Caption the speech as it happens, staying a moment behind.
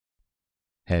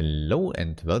Hello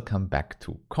and welcome back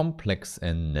to Complex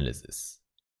Analysis.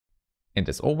 And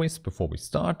as always, before we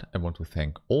start, I want to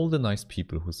thank all the nice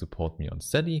people who support me on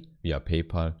Steady via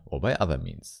PayPal or by other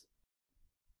means.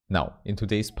 Now, in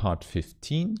today's part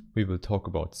 15, we will talk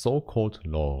about so-called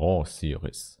Laurent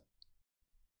series.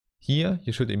 Here,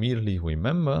 you should immediately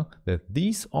remember that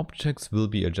these objects will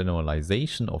be a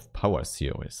generalization of power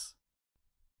series.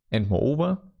 And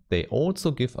moreover, they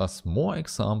also give us more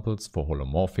examples for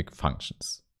holomorphic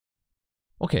functions.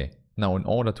 Okay, now in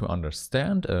order to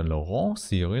understand a Laurent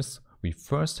series, we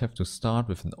first have to start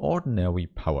with an ordinary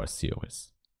power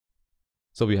series.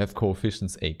 So we have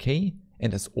coefficients ak,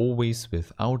 and as always,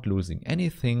 without losing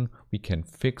anything, we can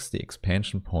fix the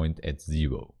expansion point at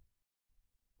 0.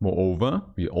 Moreover,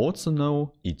 we also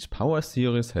know each power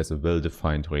series has a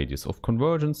well-defined radius of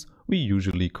convergence we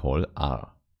usually call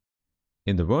r.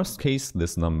 In the worst case,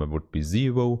 this number would be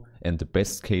 0, and the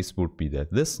best case would be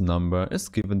that this number is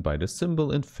given by the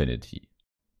symbol infinity.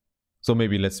 So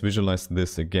maybe let's visualize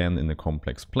this again in a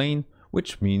complex plane,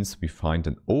 which means we find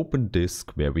an open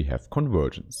disk where we have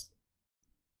convergence.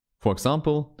 For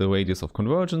example, the radius of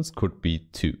convergence could be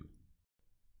 2.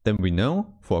 Then we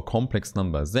know for a complex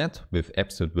number z with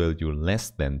absolute value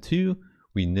less than 2,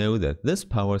 we know that this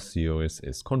power series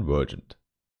is convergent.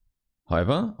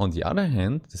 However, on the other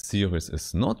hand, the series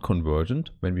is not convergent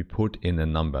when we put in a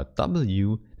number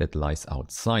w that lies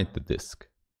outside the disk.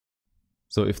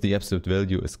 So if the absolute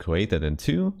value is greater than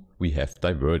 2, we have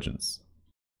divergence.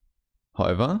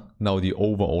 However, now the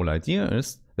overall idea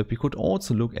is that we could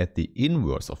also look at the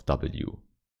inverse of w.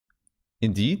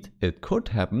 Indeed, it could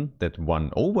happen that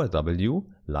 1 over w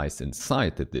lies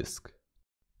inside the disk.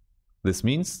 This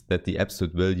means that the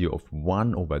absolute value of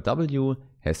 1 over w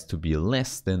has to be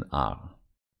less than r.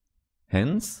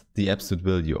 Hence, the absolute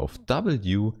value of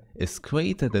w is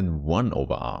greater than 1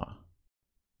 over r.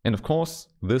 And of course,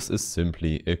 this is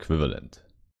simply equivalent.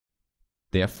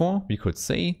 Therefore, we could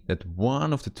say that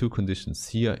one of the two conditions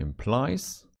here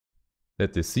implies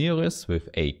that the series with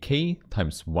ak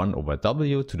times 1 over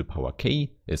w to the power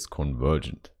k is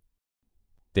convergent.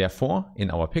 Therefore,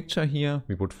 in our picture here,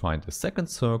 we would find a second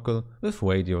circle with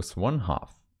radius 1/2.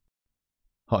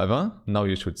 However, now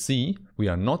you should see we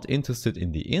are not interested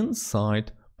in the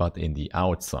inside, but in the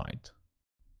outside.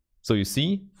 So you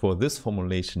see, for this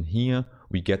formulation here,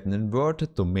 we get an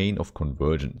inverted domain of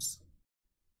convergence.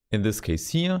 In this case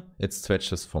here, it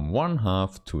stretches from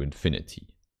 1/2 to infinity.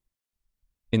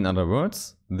 In other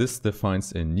words, this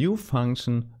defines a new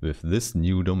function with this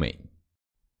new domain.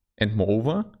 And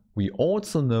moreover, we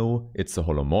also know it's a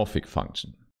holomorphic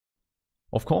function.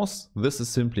 Of course, this is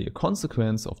simply a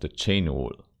consequence of the chain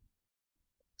rule.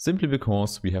 Simply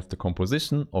because we have the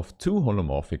composition of two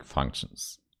holomorphic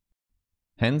functions.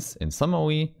 Hence, in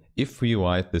summary, if we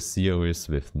write the series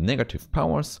with negative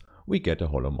powers, we get a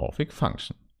holomorphic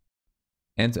function.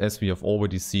 And as we have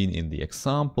already seen in the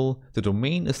example, the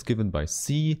domain is given by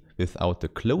C without the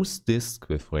closed disk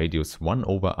with radius 1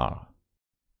 over r.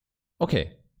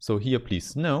 Okay, so here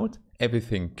please note,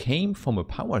 everything came from a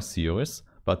power series,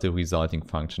 but the resulting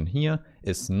function here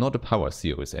is not a power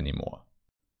series anymore.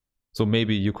 So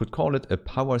maybe you could call it a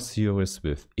power series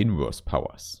with inverse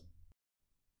powers.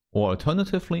 Or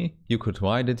alternatively, you could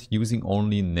write it using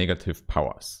only negative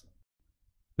powers.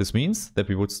 This means that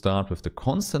we would start with the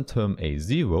constant term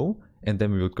a0, and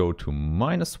then we would go to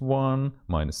 -1,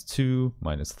 -2,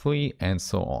 -3, and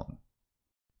so on.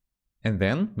 And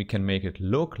then we can make it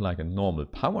look like a normal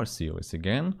power series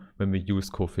again when we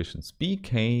use coefficients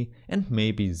bk and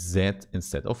maybe z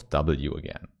instead of w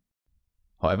again.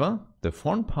 However, the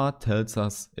front part tells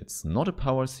us it's not a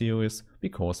power series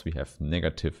because we have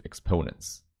negative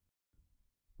exponents.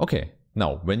 Okay,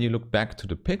 now when you look back to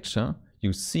the picture,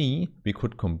 you see we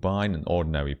could combine an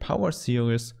ordinary power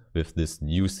series with this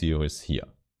new series here.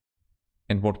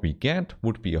 And what we get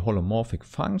would be a holomorphic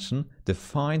function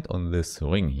defined on this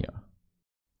ring here.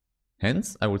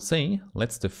 Hence, I would say,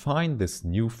 let's define this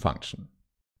new function.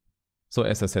 So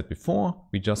as I said before,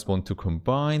 we just want to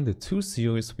combine the two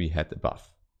series we had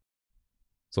above.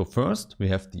 So first, we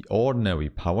have the ordinary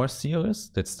power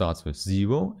series that starts with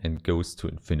 0 and goes to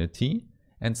infinity.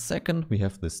 And second, we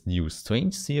have this new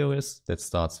strange series that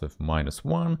starts with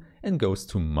 -1 and goes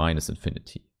to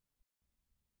 -infinity.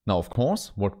 Now, of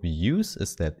course, what we use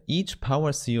is that each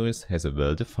power series has a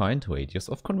well-defined radius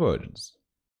of convergence.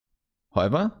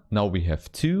 However, now we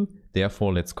have two,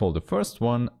 therefore let's call the first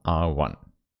one R1.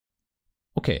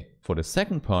 Okay, for the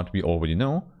second part we already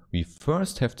know, we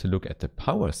first have to look at the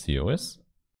power series,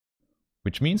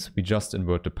 which means we just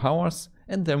invert the powers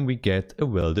and then we get a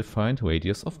well-defined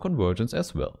radius of convergence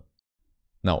as well.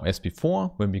 Now, as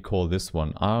before, when we call this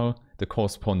one R, the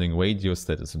corresponding radius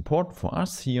that is important for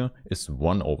us here is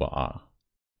 1 over R.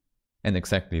 And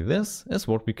exactly this is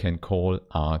what we can call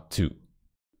R2.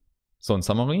 So in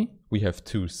summary, we have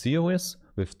two series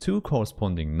with two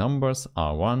corresponding numbers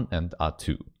R1 and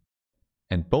R2.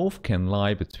 And both can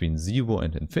lie between 0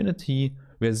 and infinity,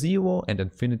 where 0 and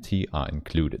infinity are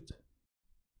included.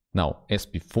 Now, as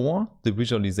before, the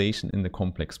visualization in the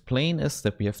complex plane is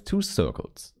that we have two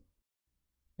circles.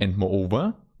 And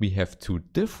moreover, we have two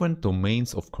different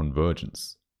domains of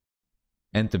convergence.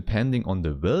 And depending on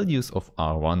the values of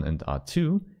R1 and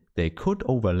R2, they could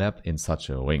overlap in such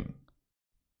a ring.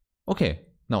 Okay,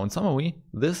 now in summary,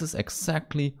 this is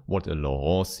exactly what a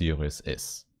Laurent series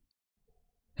is.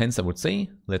 Hence I would say,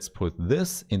 let's put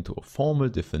this into a formal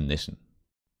definition.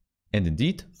 And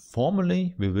indeed,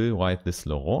 formally we will write this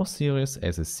Laurent series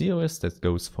as a series that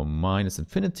goes from minus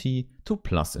infinity to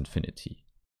plus infinity.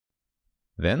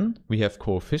 Then we have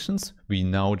coefficients we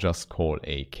now just call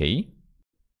ak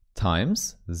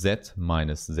times z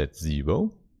minus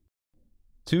z0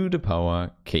 to the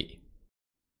power k.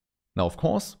 Now of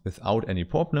course, without any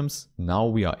problems, now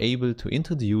we are able to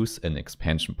introduce an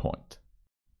expansion point.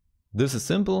 This is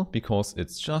simple because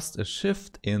it's just a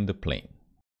shift in the plane.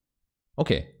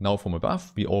 Okay, now from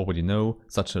above we already know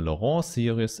such a Laurent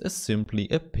series is simply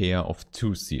a pair of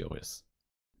two series.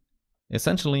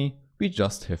 Essentially, we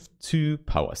just have two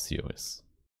power series.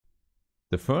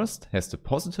 The first has the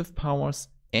positive powers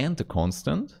and the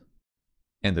constant,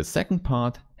 and the second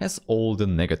part has all the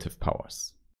negative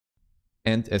powers.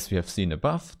 And as we have seen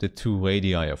above, the two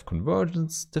radii of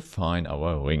convergence define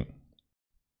our ring.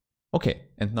 Okay,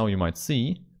 and now you might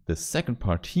see the second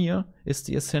part here is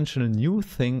the essential new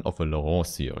thing of a Laurent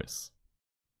series.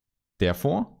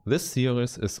 Therefore, this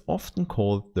series is often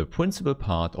called the principal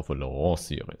part of a Laurent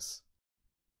series.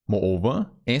 Moreover,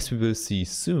 as we will see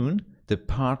soon, the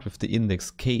part with the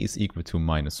index k is equal to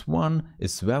 -1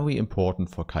 is very important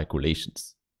for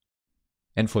calculations.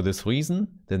 And for this reason,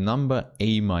 the number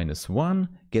a-1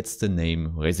 gets the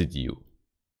name residue.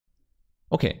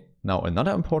 Okay, now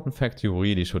another important fact you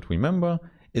really should remember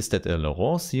is that a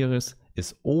Laurent series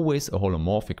is always a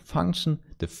holomorphic function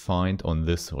defined on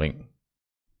this ring.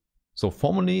 So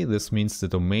formally this means the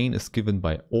domain is given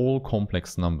by all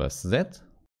complex numbers z,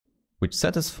 which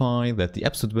satisfy that the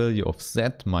absolute value of z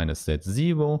minus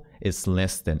z0 is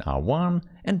less than R1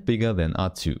 and bigger than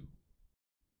R2.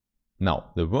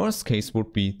 Now, the worst case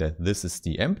would be that this is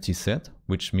the empty set,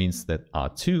 which means that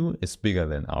R2 is bigger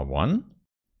than R1.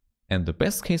 And the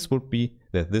best case would be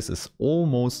that this is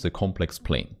almost a complex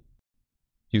plane.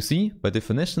 You see, by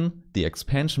definition, the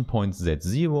expansion point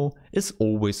z0 is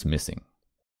always missing.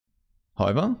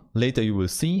 However, later you will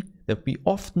see that we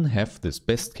often have this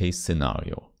best case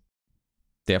scenario.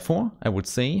 Therefore, I would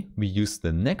say we use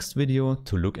the next video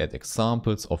to look at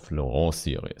examples of Laurent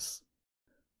series.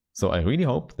 So I really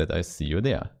hope that I see you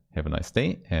there. Have a nice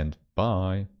day and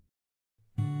bye!